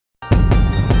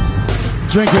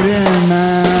Drink it in,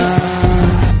 man.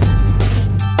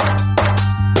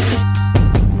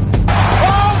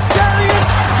 Oh,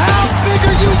 Darius! How big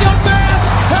are you, young man?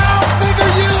 How big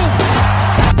are you?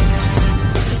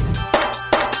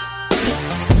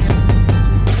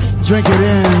 Drink it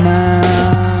in,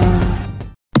 man.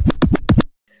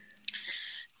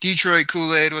 Detroit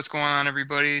Kool-Aid, what's going on,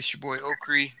 everybody? It's your boy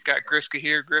Okri. Got Grifka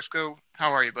here. Grifka,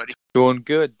 how are you, buddy? Doing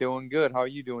good. How are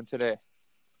you doing today?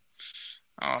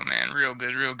 Oh, man, real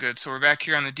good. So we're back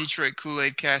here on the Detroit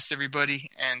Kool-Aid cast, everybody,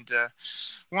 and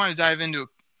we want to dive into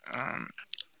a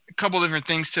couple different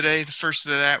things today. The first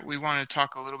of that, we want to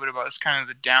talk a little bit about this kind of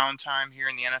the downtime here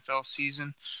in the NFL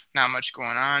season. Not much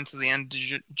going on till the end of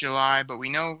July, but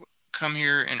we know come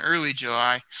here in early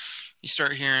July, you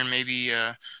start hearing maybe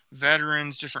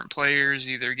veterans, different players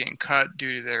either getting cut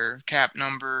due to their cap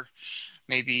number,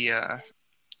 maybe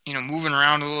moving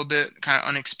around a little bit, kind of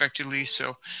unexpectedly.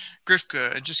 So,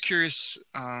 Grifka, just curious,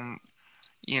 the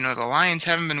Lions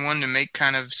haven't been one to make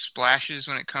kind of splashes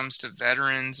when it comes to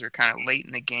veterans or kind of late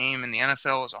in the game, and the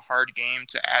NFL is a hard game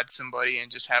to add somebody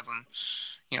and just have them,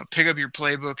 pick up your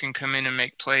playbook and come in and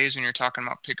make plays when you're talking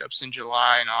about pickups in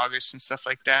July and August and stuff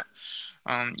like that.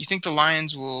 You think the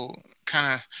Lions will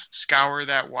kind of scour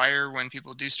that wire when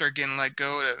people do start getting let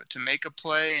go to make a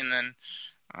play, and then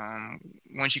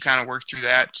once you kind of work through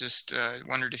that, just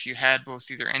wondered if you had both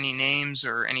either any names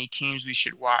or any teams we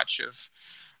should watch of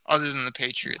other than the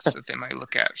Patriots that they might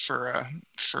look at for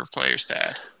players to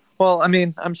add. Well, I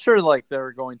mean, I'm sure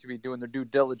they're going to be doing their due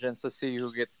diligence to see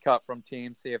who gets cut from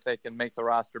teams, see if they can make the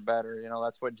roster better.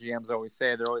 That's what GMs always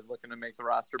say. They're always looking to make the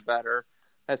roster better.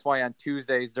 That's why on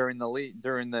Tuesdays during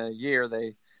the year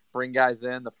they bring guys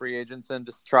in, the free agents in,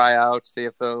 just try out, see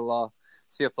if they'll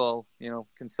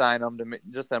consign them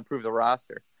just to improve the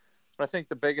roster. But I think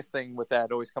the biggest thing with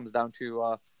that always comes down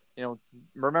to,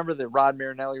 remember the Rod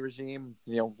Marinelli regime,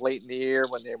 late in the year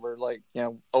when they were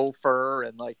over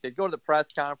and they'd go to the press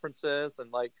conferences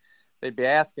and they'd be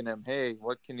asking him, hey,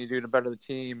 what can you do to better the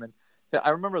team? And I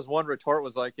remember his one retort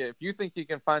was if you think you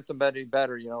can find somebody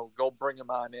better, go bring him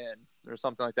on in or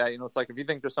something like that. It's if you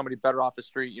think there's somebody better off the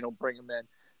street, bring them in.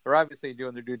 They're obviously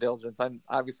doing their due diligence. And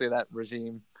obviously that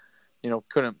regime,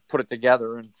 couldn't put it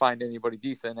together and find anybody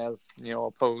decent as,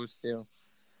 opposed,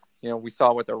 we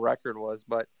saw what their record was.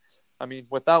 But, I mean,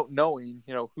 without knowing,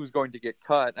 who's going to get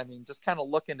cut, I mean, just kind of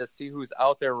looking to see who's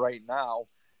out there right now.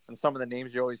 And some of the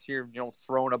names you always hear,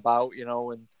 thrown about,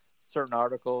 in certain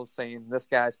articles saying this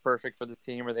guy's perfect for this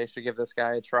team or they should give this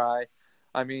guy a try.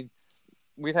 I mean,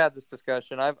 we've had this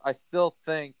discussion. I still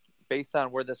think, based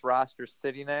on where this roster's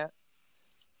sitting at,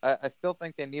 I still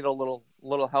think they need a little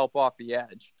help off the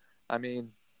edge. I mean,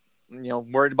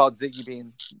 worried about Ziggy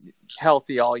being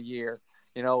healthy all year.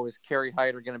 Is Kerry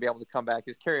Hyder going to be able to come back?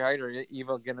 Is Kerry Hyder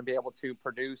even going to be able to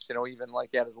produce, even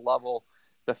at his level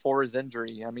before his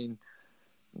injury? I mean,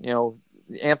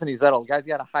 Anthony Zettel, the guy's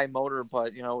got a high motor,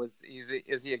 but,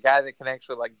 is he a guy that can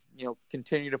actually,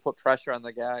 continue to put pressure on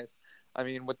the guys? I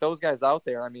mean, with those guys out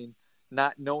there, I mean,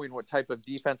 not knowing what type of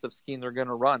defensive scheme they're going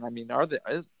to run. I mean, are they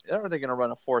going to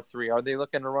run a 4-3? Are they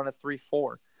looking to run a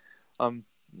 3-4?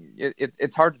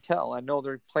 It's hard to tell. I know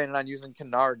they're planning on using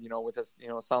Kennard, with this,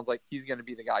 it sounds like he's going to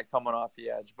be the guy coming off the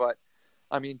edge. But,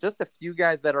 I mean, just a few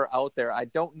guys that are out there. I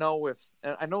don't know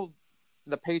and I know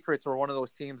the Patriots are one of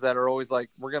those teams that are always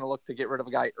we're going to look to get rid of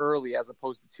a guy early as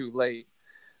opposed to too late.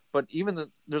 But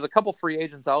even there's a couple free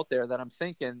agents out there that I'm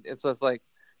thinking it's just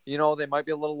they might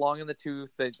be a little long in the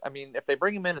tooth. If they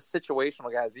bring them in as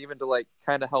situational guys, even to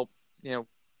kind of help,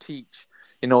 teach,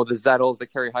 the Zettels, the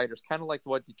Kerry Hyders, kind of like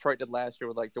what Detroit did last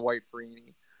year with Dwight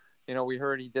Freeney. We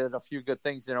heard he did a few good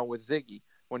things, with Ziggy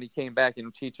when he came back,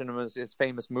 teaching him his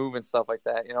famous move and stuff like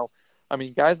that. I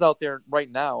mean, guys out there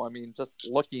right now, I mean, just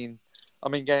looking, I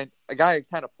mean, a guy I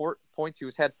kind of point to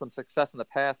who's had some success in the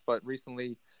past, but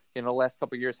recently, last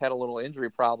couple of years had a little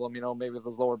injury problem, maybe with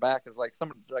his lower back is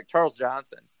someone like Charles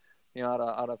Johnson,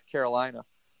 out of Carolina.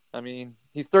 I mean,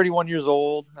 he's 31 years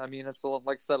old. I mean, it's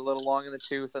like I said, a little long in the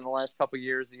tooth in the last couple of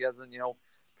years. He hasn't,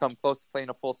 come close to playing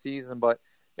a full season. But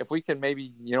if we can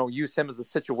maybe, use him as a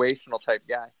situational type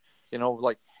guy,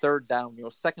 third down,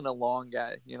 second and long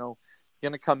guy,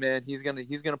 going to come in. He's going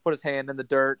to put his hand in the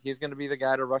dirt. He's going to be the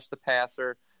guy to rush the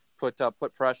passer, put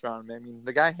pressure on him. I mean,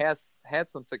 the guy has had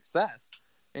some success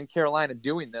in Carolina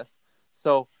doing this.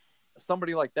 So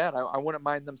somebody like that, I wouldn't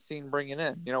mind them bringing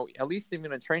in, at least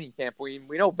even in training camp. We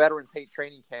know veterans hate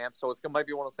training camp, so it might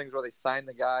be one of those things where they sign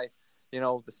the guy,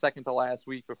 the second to last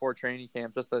week before training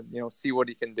camp just to, see what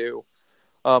he can do.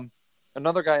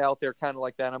 Another guy out there kind of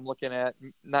like that I'm looking at,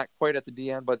 not quite at the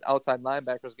DN, but outside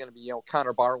linebacker is going to be,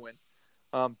 Connor Barwin.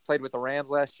 Played with the Rams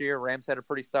last year. Rams had a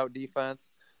pretty stout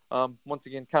defense. Once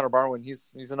again, Connor Barwin,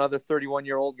 he's another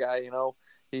 31-year-old guy. You know,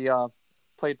 he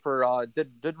played for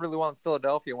did really well in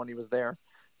Philadelphia when he was there.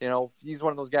 You know, he's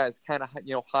one of those guys, kind of,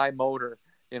 you know, high motor.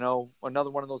 You know, another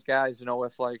one of those guys. You know,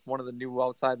 if like one of the new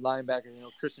outside linebackers, you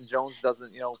know, Christian Jones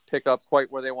doesn't, you know, pick up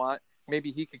quite where they want,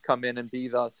 maybe he could come in and be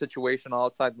the situational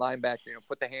outside linebacker. You know,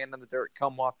 put the hand in the dirt,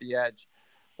 come off the edge.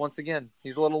 Once again,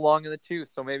 he's a little long in the tooth,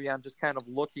 so maybe I'm just kind of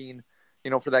looking,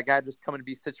 you know, for that guy just coming to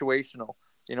be situational.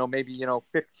 You know, maybe, you know,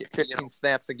 15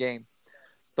 snaps a game.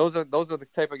 Those are the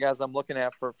type of guys I'm looking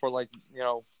at for like, you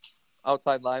know,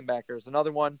 outside linebackers.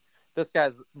 Another one, this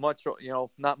guy's much, you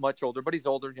know, not much older, but he's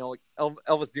older. You know, like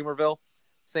Elvis Dumervil,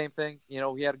 same thing. You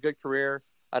know, he had a good career.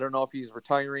 I don't know if he's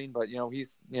retiring, but, you know,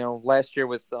 he's, you know, last year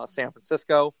with San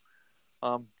Francisco,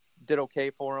 did okay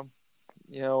for him.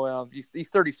 You know, he's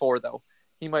 34 though.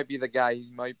 He might be the guy.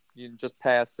 He might just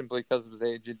pass simply because of his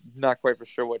age. You're not quite for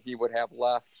sure what he would have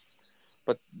left.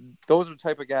 But those are the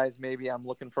type of guys maybe I'm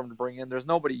looking for him to bring in. There's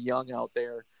nobody young out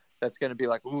there that's going to be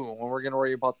like, ooh, when we're going to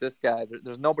worry about this guy.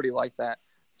 There's nobody like that.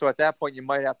 So at that point, you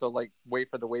might have to like wait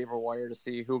for the waiver wire to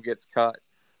see who gets cut.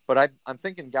 But I'm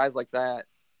thinking guys like that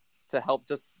to help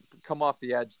just come off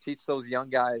the edge, teach those young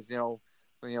guys, you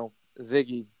know,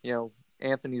 Ziggy, you know,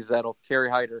 Anthony Zettel,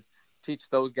 Kerry Hyder, teach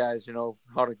those guys, you know,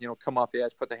 how to, you know, come off the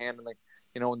edge, put the hand in the,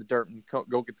 you know, in the dirt and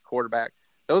go get the quarterback.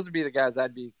 Those would be the guys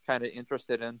I'd be kind of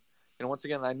interested in. And once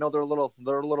again, I know they're a little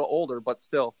older, but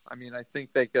still, I mean, I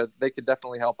think they could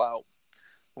definitely help out.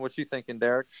 What you thinking,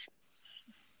 Derek?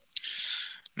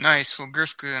 Nice. Well,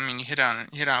 Griff, I mean, you hit on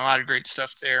a lot of great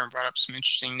stuff there and brought up some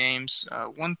interesting names.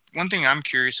 One thing I'm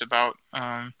curious about,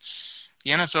 the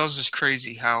NFL is just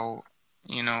crazy how,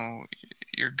 you know,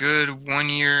 you're good 1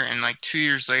 year and like 2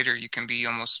 years later you can be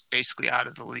almost basically out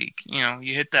of the league. You know,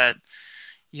 you hit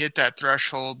that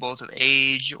threshold both of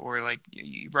age or like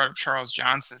you brought up Charles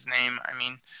Johnson's name. I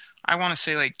mean, I want to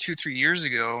say like 2-3 years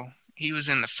ago he was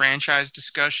in the franchise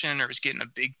discussion or was getting a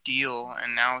big deal,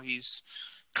 and now he's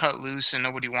cut loose and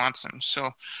nobody wants him. So,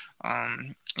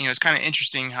 you know, it's kind of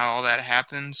interesting how all that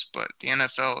happens, but the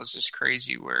NFL is just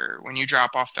crazy where when you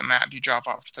drop off the map, you drop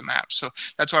off the map. So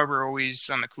that's why we're always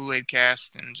on the Kool-Aid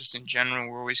cast and just in general,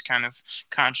 we're always kind of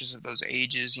conscious of those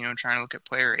ages, you know, trying to look at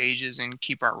player ages and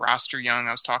keep our roster young.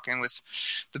 I was talking with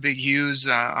the Big Hughes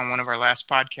on one of our last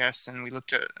podcasts, and we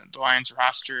looked at the Lions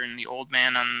roster, and the old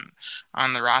man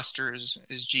on the roster is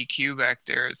GQ back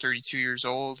there at 32 years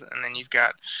old. And then you've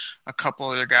got a couple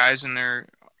other guys in their,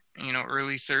 you know,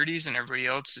 early 30s, and everybody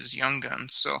else is young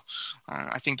guns. So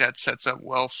I think that sets up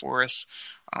well for us.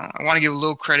 I want to give a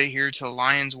little credit here to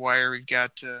Lions Wire. We've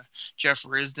got Jeff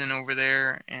Risden over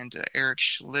there and Eric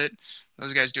Schlitt.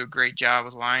 Those guys do a great job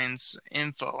with Lions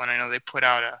info, and I know they put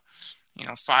out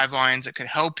 5 lines that could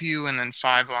help you and then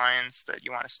 5 lines that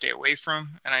you want to stay away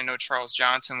from. And I know Charles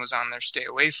Johnson was on there, stay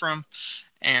away from,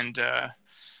 and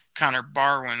Connor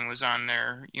Barwin was on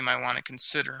there, you might want to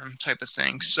consider him type of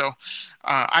thing. So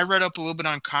I read up a little bit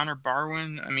on Connor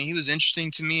Barwin. I mean, he was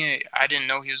interesting to me. I didn't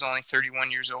know he was only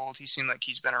 31 years old. He seemed like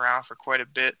he's been around for quite a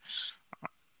bit.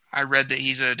 I read that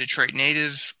he's a Detroit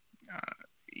native.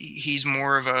 He's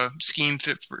more of a scheme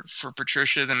fit for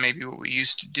Patricia than maybe what we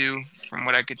used to do from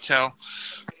what I could tell.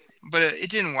 But it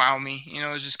didn't wow me. You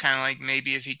know, it was just kind of like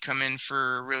maybe if he'd come in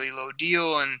for a really low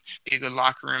deal and be a good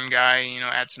locker room guy, you know,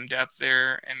 add some depth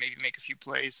there and maybe make a few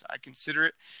plays, I'd consider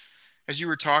it. As you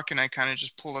were talking, I kind of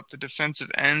just pulled up the defensive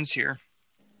ends here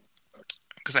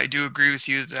because I do agree with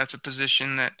you that that's a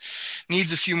position that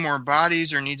needs a few more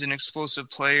bodies or needs an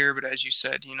explosive player. But as you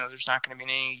said, you know, there's not going to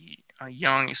be any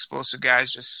young, explosive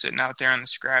guys just sitting out there on the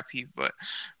scrap heap. But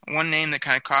one name that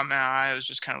kind of caught my eye, I was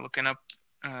just kind of looking up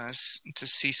to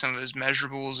see some of his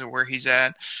measurables or where he's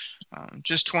at.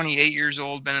 Just 28 years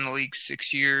old, been in the league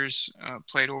 6 years,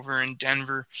 played over in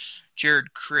Denver.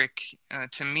 Jared Crick,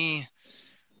 to me,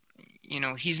 you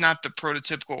know, he's not the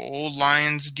prototypical old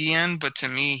Lions DN, but to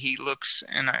me, he looks,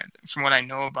 and from what I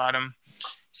know about him,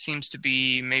 seems to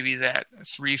be maybe that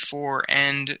 3-4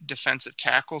 end defensive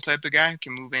tackle type of guy,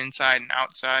 can move inside and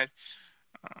outside.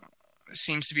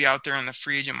 Seems to be out there on the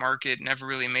free agent market, never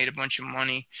really made a bunch of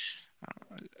money.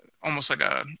 Almost like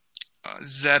a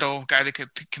Zettel, guy that could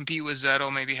compete with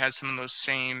Zettel, maybe has some of those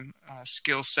same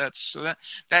skill sets. So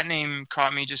that name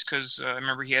caught me just because I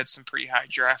remember he had some pretty high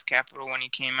draft capital when he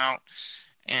came out.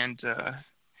 And,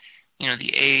 you know,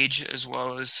 the age as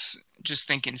well as just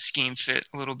thinking scheme fit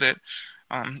a little bit.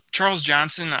 Charles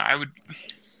Johnson, I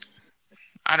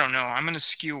don't know. I'm going to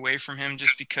skew away from him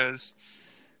just because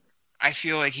I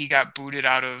feel like he got booted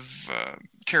out of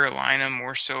Carolina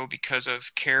more so because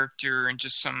of character and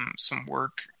just some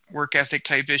work work ethic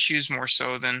type issues more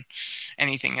so than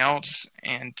anything else.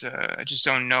 And I just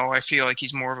don't know. I feel like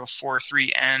he's more of a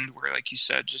 4-3 end where, like you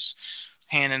said, just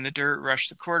hand in the dirt, rush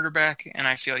the quarterback, and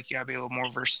I feel like you got to be a little more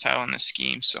versatile in the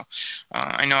scheme. So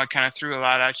I know I kind of threw a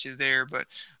lot at you there, but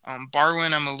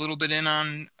Barwin I'm a little bit in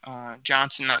on,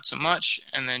 Johnson not so much,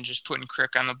 and then just putting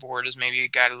Crick on the board is maybe a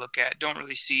guy to look at. Don't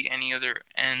really see any other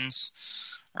ends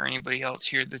or anybody else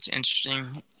here that's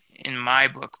interesting in my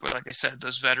book, but like I said,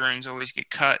 those veterans always get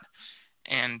cut,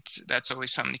 and that's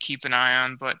always something to keep an eye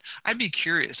on. But I'd be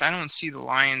curious. I don't see the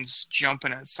Lions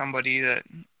jumping at somebody that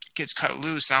gets cut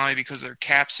loose, not only because of their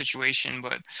cap situation,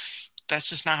 but that's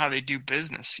just not how they do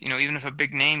business. Even if a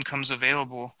big name comes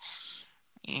available,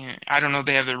 I don't know if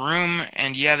they have the room,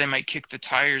 and yeah, they might kick the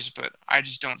tires, but I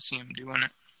just don't see them doing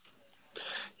it.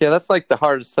 Yeah, that's like the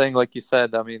hardest thing, like you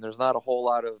said. I mean, there's not a whole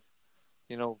lot of,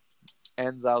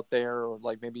 ends out there, or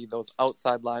like maybe those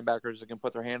outside linebackers that can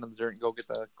put their hand in the dirt and go get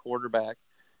the quarterback.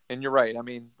 And you're right. I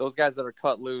mean, those guys that are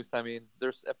cut loose, I mean,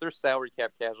 if there's salary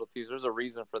cap casualties, there's a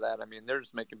reason for that. I mean, they're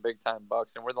just making big time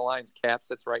bucks. And where the Lions cap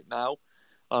sits right now,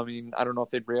 I mean, I don't know if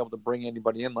they'd be able to bring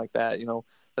anybody in like that.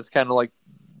 That's kind of like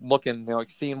looking,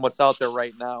 like seeing what's out there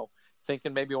right now,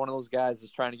 thinking maybe one of those guys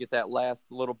is trying to get that last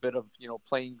little bit of,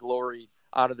 playing glory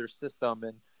out of their system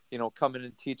and, come in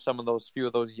and teach some of those few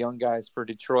of those young guys for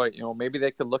Detroit. Maybe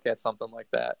they could look at something like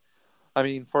that. I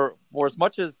mean, for as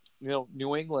much as,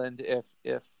 New England,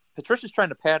 if Patricia's trying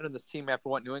to pattern this team after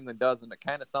what New England does, and it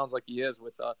kind of sounds like he is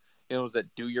with, is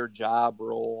that do your job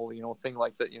role, thing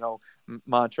like that,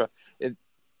 mantra.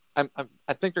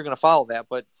 I think they're going to follow that,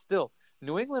 but still,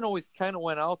 New England always kind of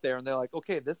went out there and they're like,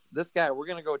 okay, this guy, we're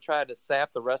going to go try to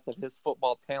sap the rest of his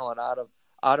football talent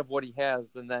out of what he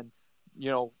has, and then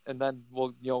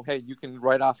we'll, hey, you can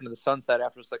ride off into the sunset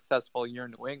after a successful year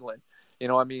in New England.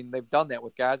 I mean, they've done that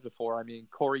with guys before. I mean,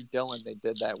 Corey Dillon, they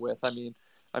did that with. I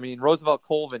mean, Roosevelt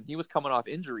Colvin, he was coming off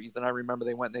injuries, and I remember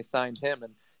they went and they signed him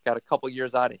and got a couple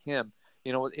years out of him.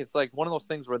 It's like one of those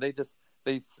things where they're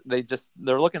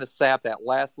looking to sap that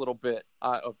last little bit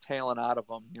of talent out of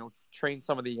them. Train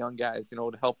some of the young guys,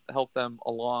 to help them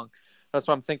along. That's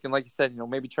what I'm thinking. Like you said,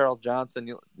 maybe Charles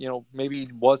Johnson, maybe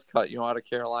he was cut, out of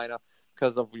Carolina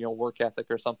because of work ethic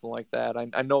or something like that.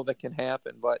 I know that can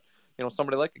happen, but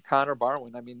somebody like a Connor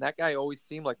Barwin, I mean, that guy always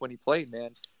seemed like when he played,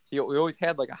 man, he always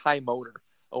had like a high motor.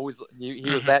 Always, he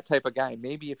was that type of guy.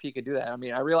 Maybe if he could do that. I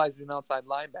mean, I realize he's an outside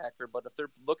linebacker, but if they're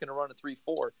looking to run a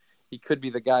 3-4, he could be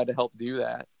the guy to help do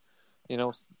that.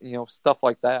 Stuff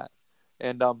like that.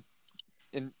 And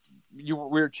we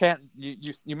were chatting.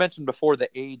 You mentioned before the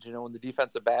age, in the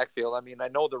defensive backfield. I mean, I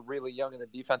know they're really young in the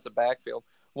defensive backfield.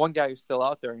 One guy who's still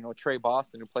out there, Trey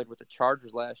Boston, who played with the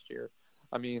Chargers last year.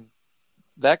 I mean,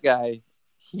 that guy,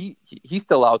 he's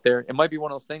still out there. It might be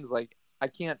one of those things like, I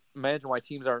can't imagine why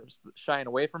teams are shying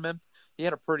away from him. He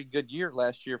had a pretty good year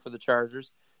last year for the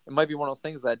Chargers. It might be one of those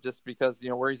things that just because,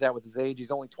 where he's at with his age, he's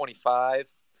only 25.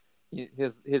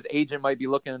 His agent might be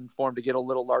looking for him to get a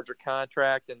little larger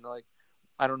contract. And like,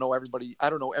 I don't know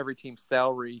every team's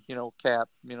salary, cap,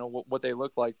 what they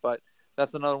look like, but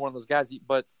that's another one of those guys.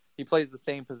 But he plays the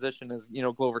same position as,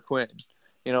 Glover Quinn,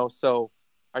 so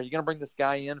are you going to bring this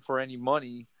guy in for any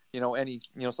money, any,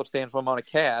 substantial amount of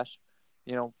cash,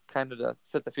 kind of to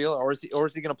sit the field, or is he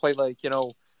going to play like,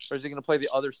 or is he going to play the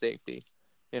other safety,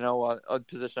 a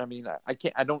position? I mean,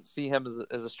 I don't see him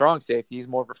as a strong safety. He's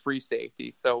more of a free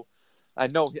safety. So I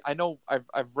know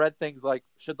I've read things like,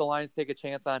 should the Lions take a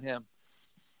chance on him?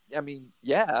 I mean,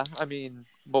 yeah,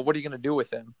 but what are you going to do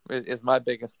with him is my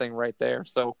biggest thing right there.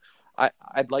 So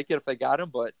I'd like it if they got him,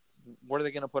 but what are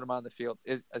they going to put him on the field?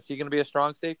 Is he going to be a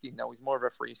strong safety? No, he's more of a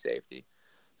free safety.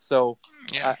 So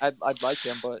yeah. I'd like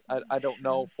him, but I don't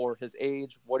know for his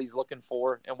age, what he's looking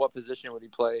for, and what position would he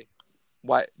play.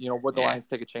 Why, would the Lions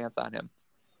take a chance on him?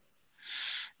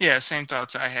 Yeah, same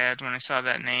thoughts I had when I saw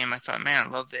that name. I thought, man,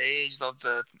 I love the age, love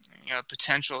the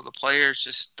potential of the player. It's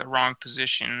just the wrong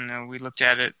position. We looked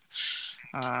at it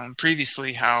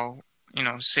previously how,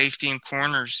 safety and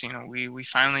corners, we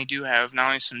finally do have not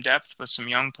only some depth, but some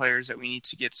young players that we need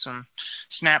to get some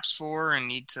snaps for and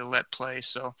need to let play.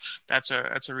 So that's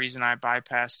a reason I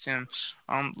bypassed him.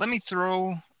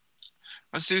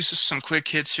 Let's do some quick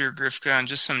hits here, Grifka, and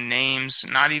just some names,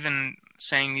 not even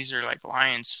saying these are like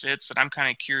Lions fits, but I'm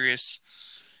kind of curious.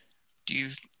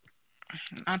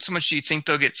 Not so much do you think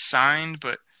they'll get signed,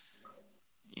 but,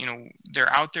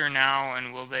 they're out there now,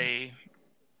 and will they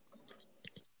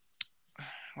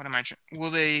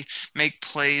make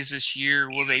plays this year?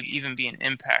 Will they even be an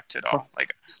impact at all?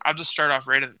 Like, I'll just start off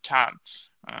right at the top.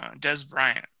 Dez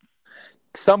Bryant.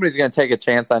 Somebody's going to take a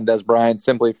chance on Dez Bryant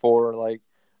simply for, like,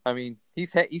 I mean,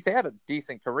 he's had a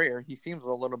decent career. He seems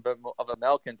a little bit of a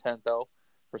malcontent though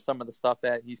for some of the stuff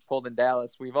that he's pulled in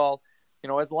Dallas. We've all,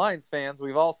 as Lions fans,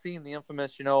 we've all seen the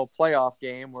infamous, playoff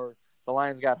game where the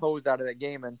Lions got hosed out of that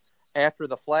game, and after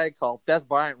the flag call, Des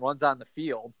Bryant runs on the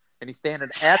field and he's standing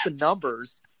at the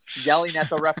numbers yelling at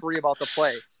the referee about the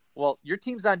play. Well, your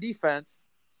team's on defense.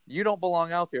 You don't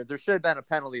belong out there. There should have been a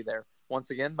penalty there. Once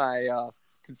again, my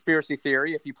conspiracy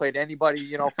theory, if you played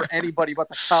anybody, for anybody but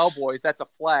the Cowboys, that's a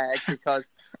flag because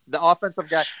the offensive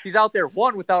guy, he's out there,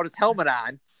 1, without his helmet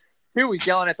on. 2, he's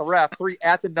yelling at the ref. 3,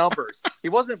 at the numbers. He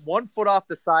wasn't 1 foot off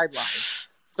the sideline.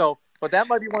 So, but that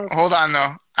might be one of the... Hold on,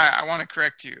 though. I want to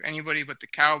correct you. Anybody but the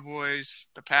Cowboys,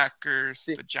 the Packers,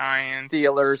 the Giants,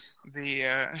 Steelers, the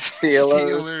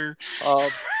Steelers,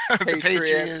 the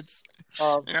Patriots.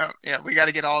 Yeah, we got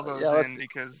to get all those in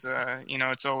because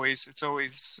it's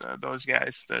always those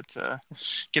guys that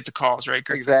get the calls, right,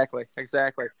 Greg? Exactly.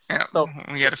 Yeah, so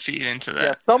we got to feed into that.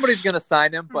 Yeah, somebody's going to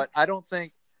sign him, but I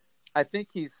think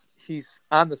he's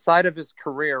on the side of his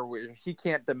career where he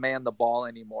can't demand the ball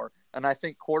anymore. And I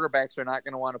think quarterbacks are not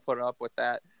going to want to put up with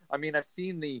that. I mean, I've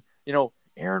seen the,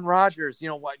 Aaron Rodgers,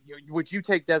 would you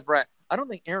take Des Bryant? I don't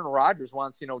think Aaron Rodgers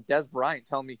wants, Des Bryant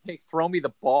telling me, hey, throw me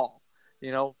the ball.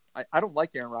 I don't like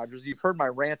Aaron Rodgers. You've heard my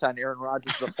rant on Aaron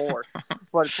Rodgers before.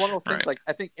 But it's one of those things, right.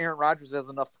 I think Aaron Rodgers has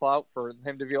enough clout for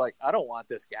him to be like, I don't want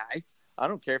this guy. I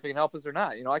don't care if he can help us or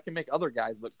not. I can make other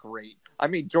guys look great. I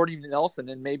mean, Jordy Nelson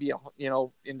and maybe,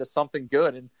 into something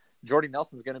good. And Jordy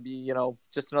Nelson's going to be,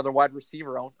 just another wide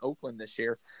receiver on Oakland this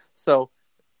year. So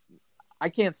I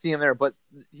can't see him there. But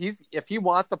if he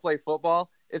wants to play football,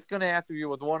 it's going to have to be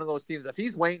with one of those teams. If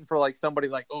he's waiting for somebody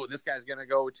this guy's going to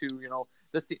go to,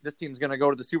 this team's going to go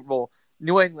to the Super Bowl,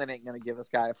 New England ain't going to give this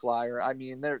guy a flyer. I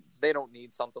mean, they don't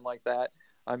need something like that.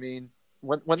 I mean,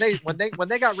 when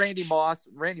they got Randy Moss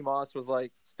was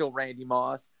still Randy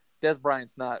Moss. Des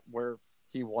Bryant's not where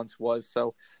he once was.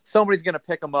 So somebody's going to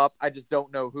pick him up. I just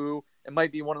don't know who. It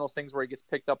might be one of those things where he gets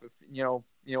picked up,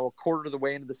 a quarter of the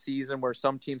way into the season where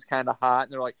some team's kind of hot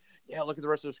and they're like, yeah, look at the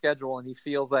rest of their schedule. And he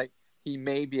feels like he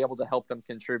may be able to help them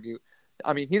contribute.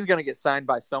 I mean, he's going to get signed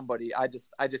by somebody. I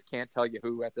just can't tell you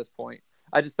who at this point.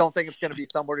 I just don't think it's going to be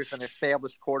somebody with an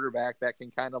established quarterback that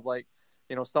can kind of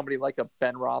somebody like a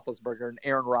Ben Roethlisberger, an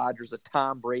Aaron Rodgers, a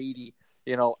Tom Brady.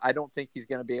 I don't think he's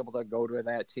going to be able to go to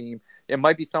that team. It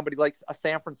might be somebody like a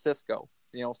San Francisco,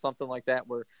 something like that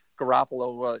where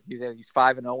Garoppolo, he's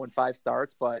 5-0 and 5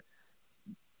 starts, but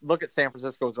look at San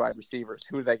Francisco's wide receivers.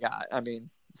 Who they got? I mean,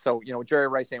 so, Jerry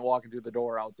Rice ain't walking through the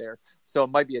door out there. So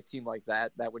it might be a team like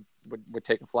that would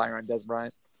take a flyer on Des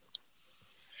Bryant.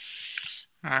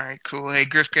 All right, cool. Hey,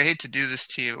 Grifka, I hate to do this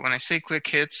to you. When I say quick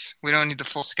hits, we don't need the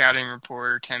full scouting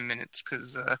report or 10 minutes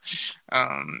because,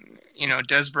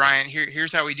 Des Bryant,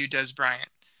 here's how we do Des Bryant.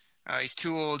 He's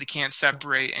too old, he can't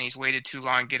separate, and he's waited too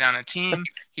long to get on a team.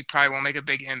 He probably won't make a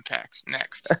big impact.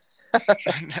 Next.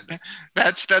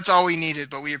 That's all we needed,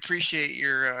 but we appreciate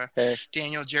your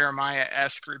Daniel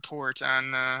Jeremiah-esque report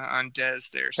on Dez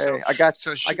there. So, hey, I got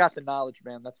the knowledge,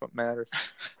 man. That's what matters.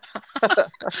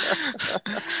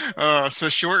 So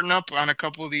shorten up on a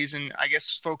couple of these, and I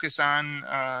guess focus on.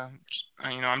 I'm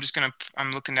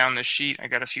looking down the sheet. I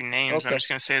got a few names. Okay. I'm just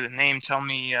gonna say the name. Tell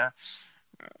me,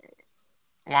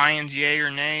 Lions, yay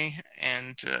or nay,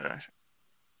 and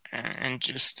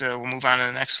just we'll move on to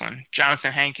the next one.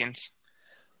 Jonathan Hankins.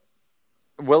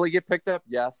 Will he get picked up?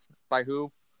 Yes. By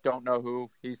who? Don't know who.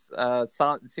 He's it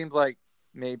seems like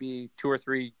maybe 2 or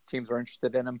 3 teams are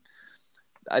interested in him.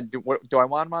 Do I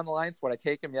want him on the Lions? Would I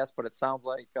take him? Yes, but it sounds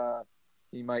like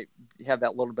he might have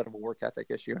that little bit of a work ethic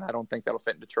issue, and I don't think that'll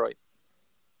fit in Detroit.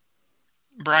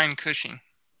 Brian Cushing.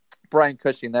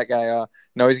 That guy.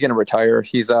 No, he's going to retire.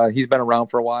 He's been around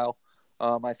for a while.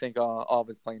 I think all of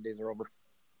his playing days are over.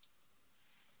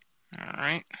 All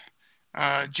right.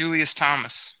 Julius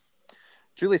Thomas.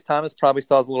 Julius Thomas probably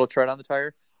still has a little tread on the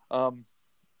tire.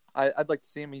 I'd like to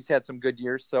see him. He's had some good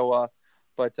years, so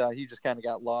but he just kind of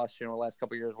got lost, the last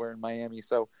couple of years we're in Miami.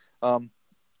 So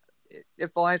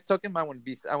if the Lions took him, I wouldn't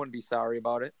be sorry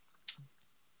about it.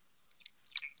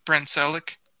 Brent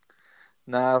Selleck.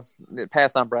 Nah,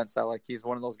 pass on Brent Selleck. He's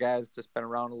one of those guys just been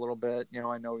around a little bit.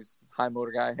 I know he's a high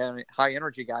motor guy, high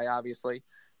energy guy, obviously,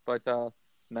 but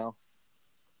no.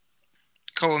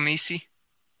 Koamisi,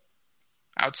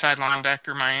 outside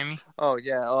linebacker, Miami. Oh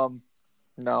yeah,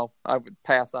 no, I would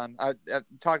pass on.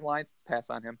 Talking Lions, pass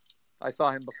on him. I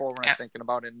saw him before when I was thinking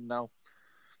about it, and no.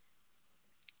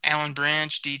 Alan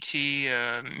Branch,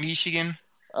 DT, Michigan.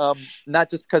 Not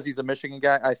just because he's a Michigan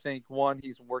guy. I think 1,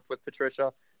 he's worked with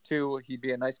Patricia. 2, he'd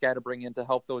be a nice guy to bring in to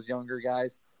help those younger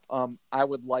guys. I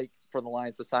would like for the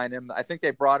Lions to sign him. I think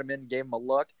they brought him in, gave him a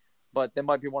look, but there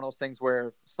might be one of those things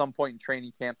where some point in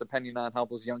training camp, depending on how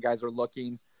those young guys are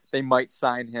looking, they might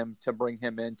sign him to bring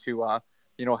him in to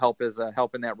help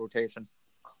in that rotation.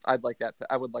 I'd like that.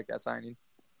 I would like that signing.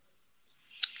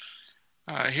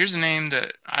 Here's a name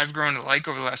that I've grown to like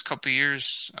over the last couple of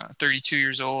years. 32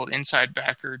 years old, inside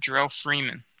backer Jarrell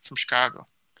Freeman from Chicago.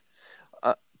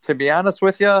 To be honest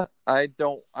with you, I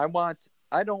don't want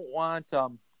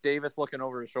Davis looking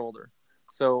over his shoulder.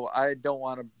 So I don't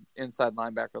want an inside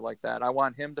linebacker like that. I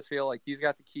want him to feel like he's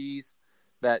got the keys,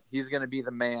 that he's going to be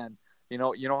the man. You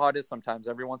know how it is sometimes.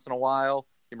 Every once in a while,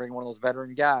 you bring one of those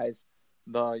veteran guys,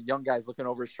 the young guy's looking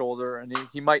over his shoulder, and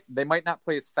they might not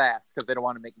play as fast because they don't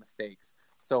want to make mistakes.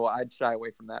 So I'd shy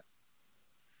away from that.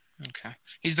 Okay,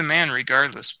 he's the man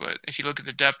regardless. But if you look at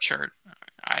the depth chart,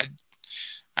 I'd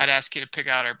ask you to pick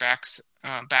out our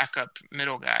backup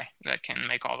middle guy that can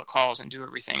make all the calls and do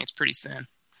everything. It's pretty thin.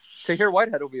 Tahir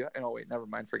Whitehead will be. Oh wait, never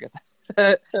mind. Forget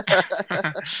that.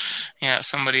 Yeah,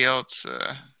 somebody else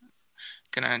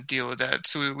gonna deal with that.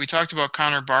 So we talked about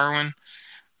Connor Barwin.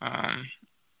 I'm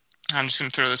just gonna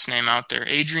throw this name out there: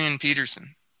 Adrian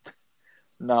Peterson.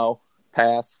 No,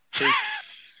 pass.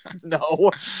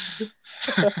 No.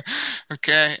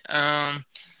 Okay. Let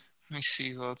me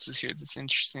see who else is here that's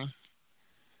interesting.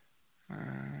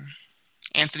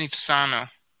 Anthony Fasano,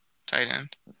 tight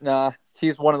end. Nah,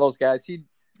 he's one of those guys.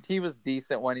 He was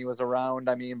decent when he was around.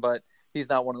 I mean, but he's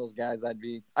not one of those guys.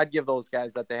 I'd give those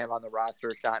guys that they have on the roster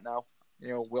a shot now.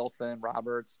 Wilson,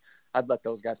 Roberts. I'd let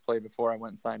those guys play before I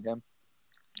went and signed him.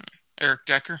 Eric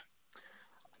Decker.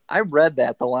 I read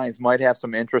that the Lions might have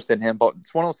some interest in him, but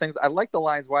it's one of those things. I like the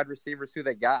Lions wide receivers who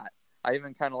they got. I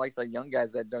even kind of like the young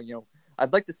guys that don't.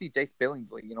 I'd like to see Jace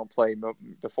Billingsley, play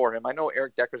before him. I know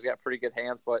Eric Decker's got pretty good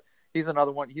hands, but he's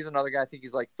another one. He's another guy. I think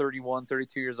he's like 31,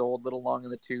 32 years old, a little long in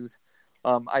the tooth.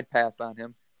 I'd pass on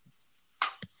him.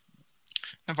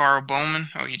 Navarro Bowman.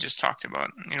 Oh, you just talked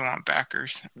about. You don't want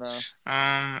backers. No.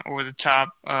 Over the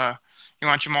top. You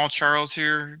want Jamal Charles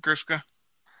here, Grifka?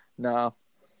 No.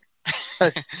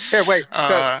 Here, wait.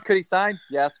 Could he sign?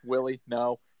 Yes. Willie?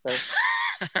 No.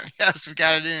 Yes, we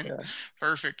got it in. Yeah.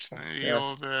 Perfect. The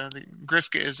old the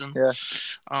Grifka-ism. Yeah.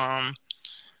 All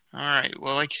right.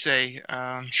 Well, like you say,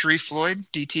 Sharif Floyd,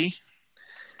 DT.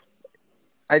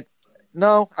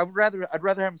 No, I'd rather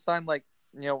have him sign like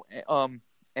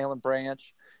Alan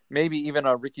Branch, maybe even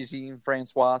a Ricky Jean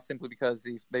Francois, simply because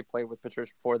they played with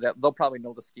Patricia before. That they'll probably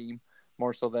know the scheme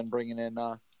more so than bringing in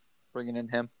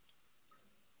him.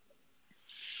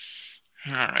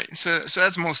 All right, so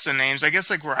that's most of the names. I guess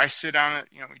like where I sit on it,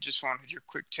 we just wanted your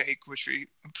quick take, which we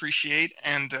appreciate.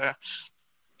 And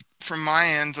from my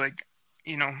end,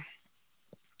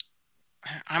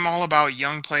 I'm all about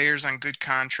young players on good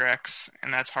contracts,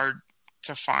 and that's hard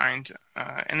to find.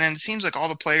 And then it seems like all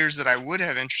the players that I would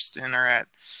have interest in are at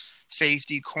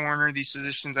safety, corner, these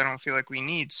positions I don't feel like we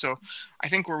need. So I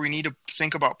think where we need to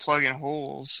think about plugging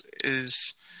holes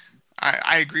is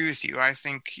I agree with you. I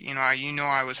think,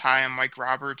 I was high on Mike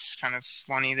Roberts. Kind of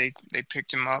funny they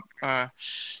picked him up.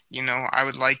 I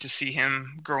would like to see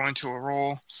him grow into a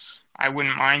role. I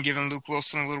wouldn't mind giving Luke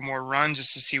Wilson a little more run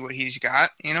just to see what he's got.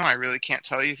 I really can't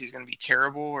tell you if he's going to be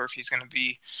terrible or if he's going to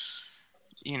be,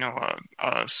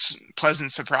 a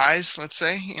pleasant surprise, let's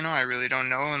say. I really don't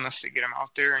know unless they get him out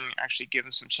there and actually give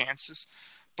him some chances.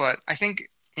 But I think,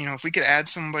 if we could add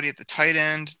somebody at the tight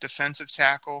end, defensive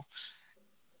tackle,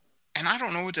 and I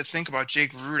don't know what to think about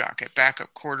Jake Rudock at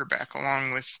backup quarterback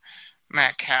along with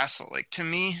Matt Castle. To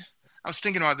me, I was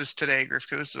thinking about this today, Griff,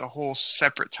 because this is a whole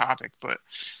separate topic. But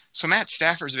so Matt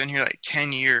Stafford's been here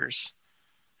 10 years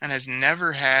and has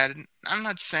never had – I'm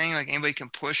not saying anybody can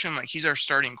push him. He's our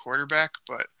starting quarterback,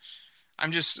 but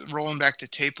I'm just rolling back the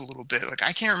tape a little bit.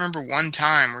 I can't remember one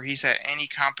time where he's had any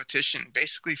competition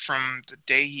basically from the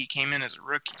day he came in as a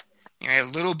rookie. A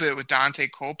little bit with Dante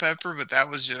Culpepper, but that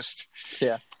was just,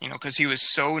 because he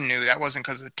was so new. That wasn't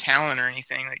because of talent or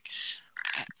anything.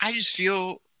 I just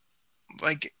feel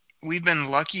like we've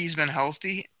been lucky he's been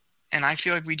healthy, and I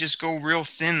feel like we just go real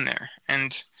thin there,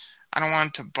 and I don't want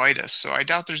it to bite us. So I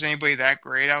doubt there's anybody that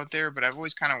great out there, but I've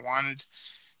always kind of wanted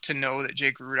to know that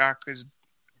Jake Rudock is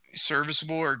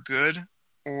serviceable or good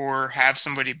or have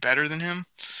somebody better than him.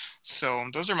 So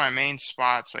those are my main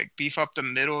spots, beef up the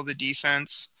middle of the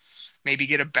defense. Maybe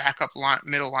get a backup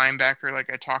middle linebacker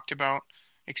like I talked about,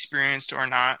 experienced or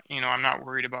not. I'm not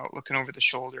worried about looking over the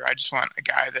shoulder. I just want a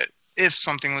guy that if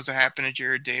something was to happen to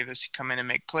Jared Davis, he'd come in and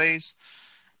make plays.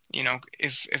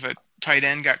 If a tight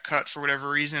end got cut for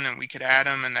whatever reason and we could add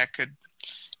him and that could,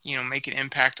 make an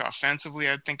impact offensively,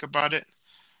 I'd think about it.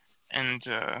 And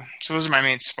so those are my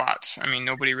main spots. I mean,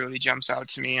 nobody really jumps out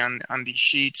to me on these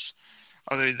sheets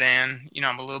other than,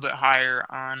 I'm a little bit higher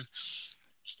on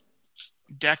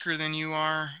Decker than you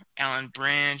are. Alan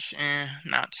Branch,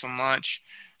 not so much.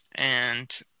 And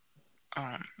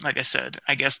like I said,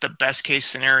 I guess the best case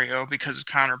scenario, because of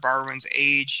Connor Barwin's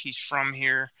age, he's from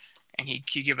here, and he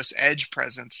could give us edge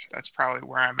presence. That's probably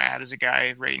where I'm at as a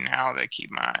guy right now that I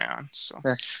keep my eye on. So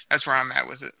that's where I'm at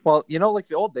with it. Well, like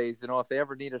the old days, if they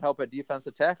ever needed help at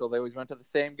defensive tackle, they always went to the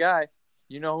same guy.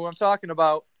 You know who I'm talking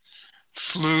about.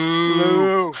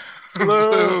 Flu.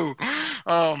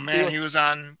 Oh man,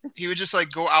 he would just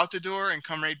like go out the door and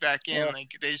come right back in. Yeah. Like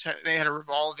they had a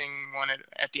revolving one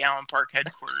at the Allen Park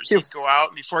headquarters. He'd go out,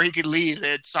 and before he could leave,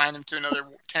 they'd sign him to another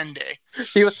 10-day.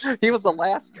 He was the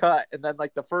last cut, and then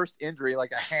like the first injury,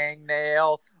 like a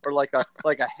hangnail or like a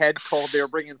head cold, they were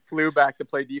bringing Flu back to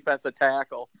play defensive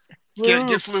tackle.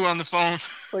 Get Flu on the phone.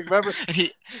 Like, remember?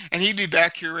 and he'd be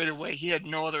back here right away. He had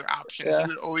no other options. Yeah. He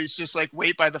would always just like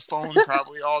wait by the phone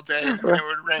probably all day, and it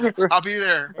would ring. I'll be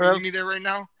there. Are you need me there right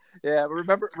now? Yeah,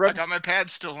 remember I got my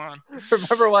pads still on.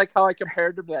 Remember like how I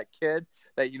compared him to that kid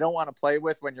that you don't want to play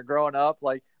with when you're growing up,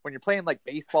 like when you're playing like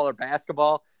baseball or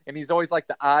basketball, and he's always like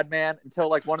the odd man until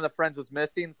like one of the friends is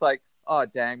missing. It's like, oh,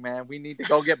 dang, man, we need to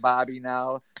go get Bobby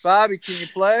now. Bobby, can you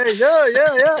play?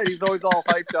 Yeah. He's always all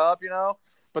hyped up,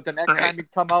 But the next time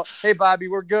he'd come out, hey, Bobby,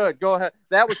 we're good. Go ahead.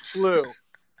 That was Flu.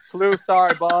 Flu,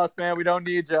 sorry, boss, man. We don't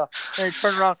need you. And he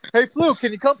turned around. Hey, Flu,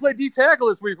 can you come play D-tackle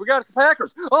this week? We got the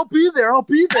Packers. I'll be there.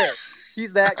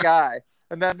 He's that guy.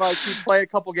 And then, like, he'd play a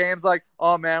couple games like,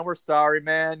 oh, man, we're sorry,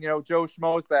 man. Joe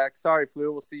Schmo's back. Sorry,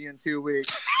 Flu. We'll see you in 2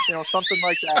 weeks. Something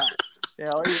like that.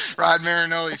 Rod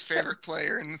Marinelli's favorite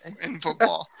player in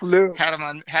football. Flu had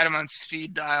him on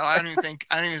speed dial. I don't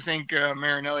even think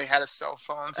Marinelli had a cell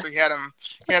phone, so he had him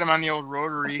on the old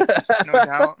rotary, no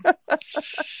doubt.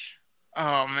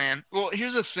 Oh man. Well,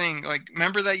 here's the thing. Like,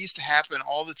 remember that used to happen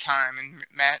all the time, and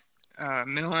Matt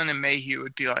Millen and Mayhew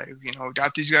would be like,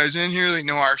 got these guys in here. They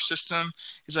know our system.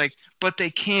 He's like, but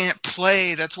they can't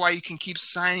play. That's why you can keep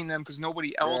signing them because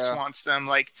nobody else wants them.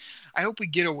 Like, I hope we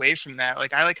get away from that.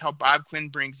 Like, I like how Bob Quinn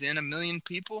brings in 1 million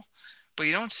people, but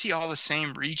you don't see all the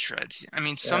same retreads. I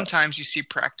mean, sometimes you see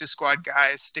practice squad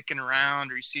guys sticking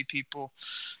around, or you see people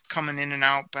coming in and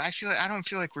out, but I don't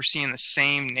feel like we're seeing the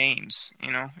same names.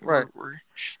 Right. We're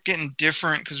getting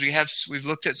different because we've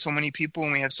looked at so many people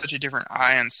and we have such a different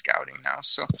eye on scouting now.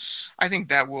 So I think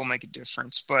that will make a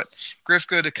difference. But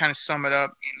Grifka, to kind of sum it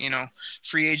up,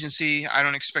 free agency, I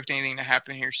don't expect anything to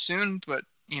happen here soon, but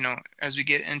as we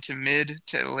get into mid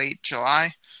to late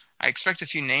July, I expect a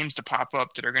few names to pop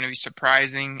up that are going to be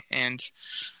surprising. And,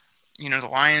 the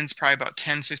Lions, probably about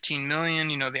 10, 15 million.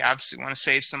 They obviously want to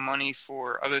save some money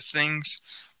for other things.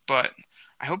 But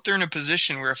I hope they're in a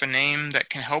position where if a name that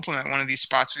can help them at one of these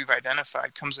spots we've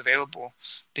identified comes available,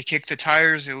 they kick the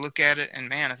tires, they look at it, and,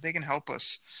 man, if they can help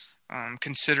us,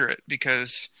 consider it.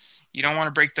 Because you don't want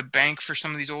to break the bank for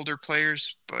some of these older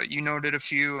players, but you noted a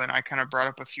few, and I kind of brought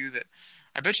up a few that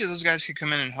I bet you those guys could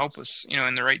come in and help us,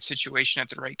 in the right situation at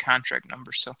the right contract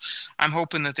number. So I'm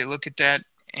hoping that they look at that,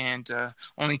 and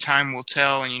only time will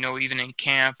tell. And, even in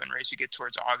camp and as you get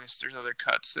towards August, there's other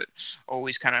cuts that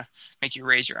always kind of make you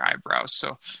raise your eyebrows.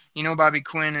 So, Bobby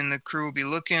Quinn and the crew will be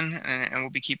looking, and we'll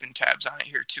be keeping tabs on it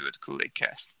here, too, at the Kool-Aid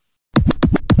Cast.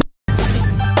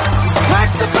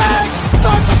 Pack the bag,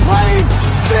 start the plane.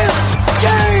 This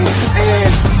game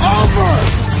is over.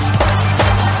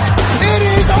 It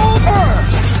is over!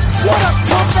 What a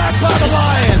comeback by the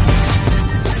Lions!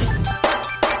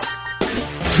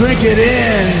 Drink it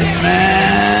in, man.